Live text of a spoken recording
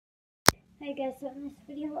Hi guys, so in this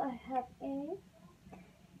video I have a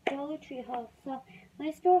Dollar Tree haul. So my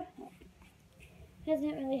store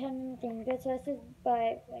hasn't really had anything good, so I said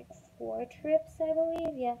buy like 4 trips, I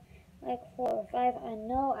believe. Yeah, like 4 or 5. I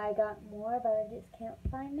know I got more, but I just can't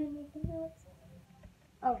find anything else.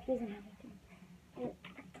 Oh, it doesn't have anything.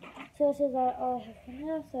 So this is all I have for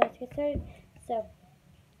now, so let's get started. So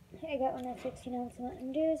I got one of 16-ounce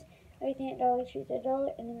Mountain Dews. Everything at Dollar Tree is $1,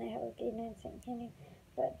 and then they have like 89-cent candy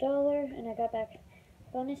for $1, and I got back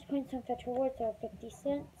bonus points on Fetch Rewards, so 50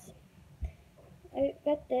 cents. I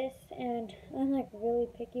got this, and I'm like really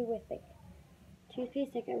picky with like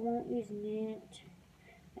toothpaste. Like I won't use mint.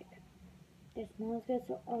 Like this smells good,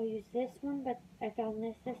 so I'll use this one. But I found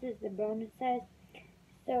this. This is the bonus size,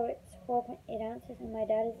 so it's 4.8 ounces. And my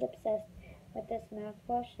dad is obsessed with this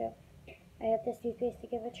mouthwash, so I have this toothpaste to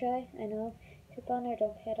give a try. I know couponer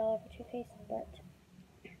don't pay $1 for toothpaste, but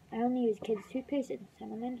I only use kids toothpaste and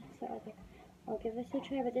cinnamon, so I was like, I'll give this a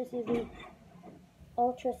try. But this is the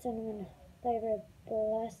Ultra Cinnamon Flavor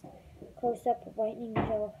Blast Close-Up Whitening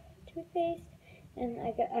Gel Toothpaste, and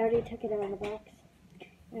I already took it out of the box.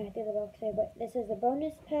 And I threw the box there, but this is a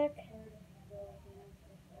bonus pack.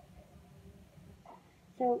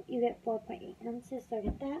 So you get 4.8 ounces, so I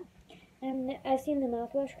get that. And I've seen the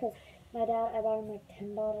mouthwash because my dad, I bought him like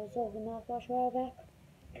 10 bottles of the mouthwash a while back.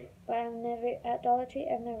 But I've never, at Dollar Tree,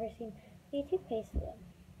 I've never seen the toothpaste though.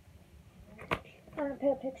 I'm going to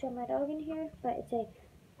put a picture of my dog in here, but it's a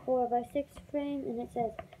 4x6 frame, and it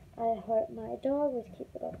says, I heart my dog with cute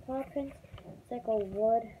little paw prints. It's like a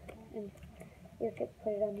wood, and you could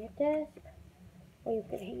put it on your desk, or you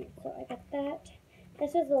could hang it, so I got that.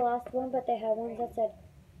 This is the last one, but they have ones that said,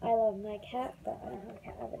 I love my cat, but I don't have a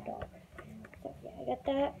cat, I have a dog. So yeah, I got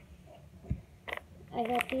that. I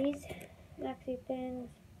got these Maxi Thins,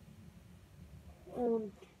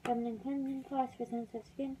 feminine cleansing cloths for sensitive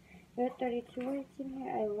skin. There are 32 words in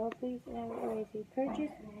here. I love these, and I will always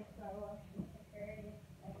repurchase.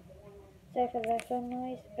 Sorry for the background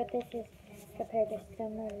noise, but this is compared to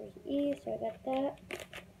Summer's Eve, so I got that.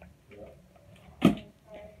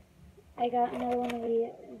 I got another one of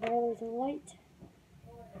the Barley's Light,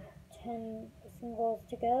 10 singles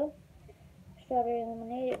to go. Strawberry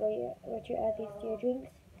lemonade, where you add these to your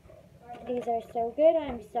drinks. These are so good.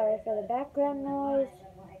 I'm sorry for the background noise.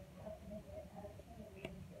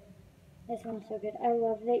 This one's so good. I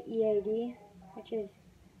love the EAD, which is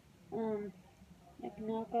like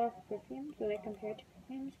knockoff perfume, so like compared to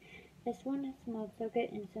perfumes. This one smelled so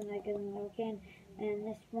good, and some like in a little can, and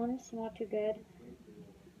this one smelled too good.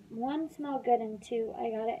 One smelled good, and two,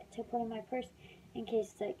 I got it to put in my purse in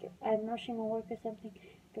case like I'm rushing to work or something,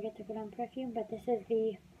 forget to put on perfume. But this is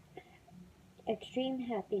the Extreme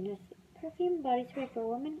Happiness perfume body spray for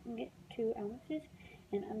women. You get 2 ounces,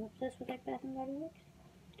 and I'm obsessed with like Bath and Body Works,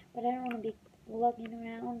 but I don't want to be lugging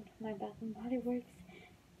around my Bath and Body Works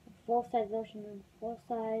full size lotion and full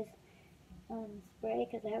size spray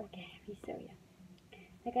because I have carry, so yeah.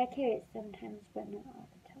 Like I carry it sometimes, but not all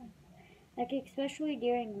the time. Like especially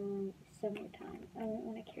during summertime, I don't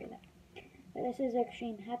want to carry that. But this is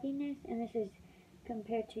Extreme Happiness, and this is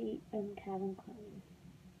compared to Calvin Klein.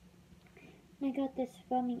 And I got this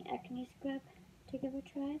foaming acne scrub to give a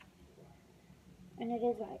try, and it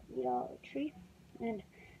is by Dollar Tree. And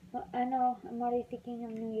well, I know I'm already thinking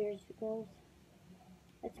of New Year's goals.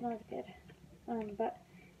 It smells good. But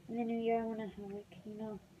in the new year I want to have like, you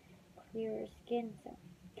know, clearer skin, so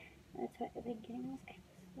that's why I've been getting this kind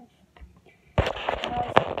of stuff. And I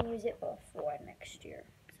was going to use it before next year.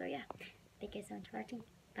 So yeah, thank you so much for watching.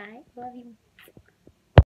 Bye. Love you.